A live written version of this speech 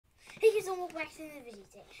and welcome back to the video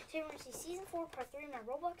today. Today we're going to see Season 4, Part 3 of my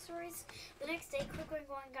Roblox stories. The next day, Quick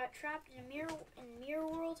got trapped in Mirror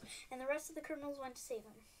World, and the rest of the criminals went to save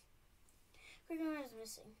him. Quick is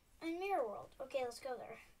missing. In Mirror World. Okay, let's go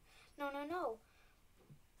there. No.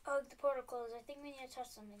 Oh, the portal closed. I think we need to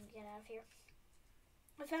touch something to get out of here.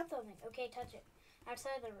 I found something. Okay, touch it.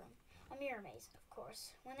 Outside the room. A mirror maze, of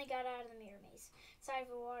course. When they got out of the mirror maze. Side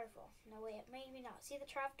of a waterfall. No, wait, maybe not. See the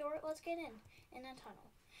trap door? Let's get in a tunnel.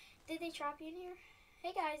 Did they trap you in here?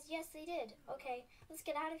 Hey guys, yes they did. Okay, let's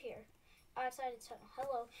get out of here. Outside the tunnel.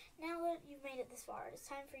 Hello. Now that you've made it this far, it's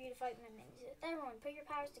time for you to fight my minions. Everyone, put your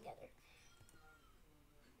powers together.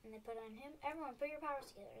 And they put on him. Everyone, put your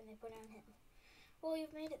powers together. And they put on him. Well,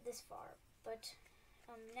 you've made it this far, but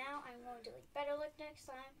now I'm going to better luck next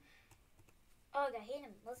time. Oh, I hate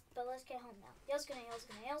him. Let's get home now. Yells good night.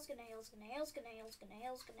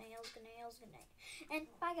 And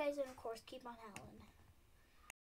bye guys, and of course keep on howling.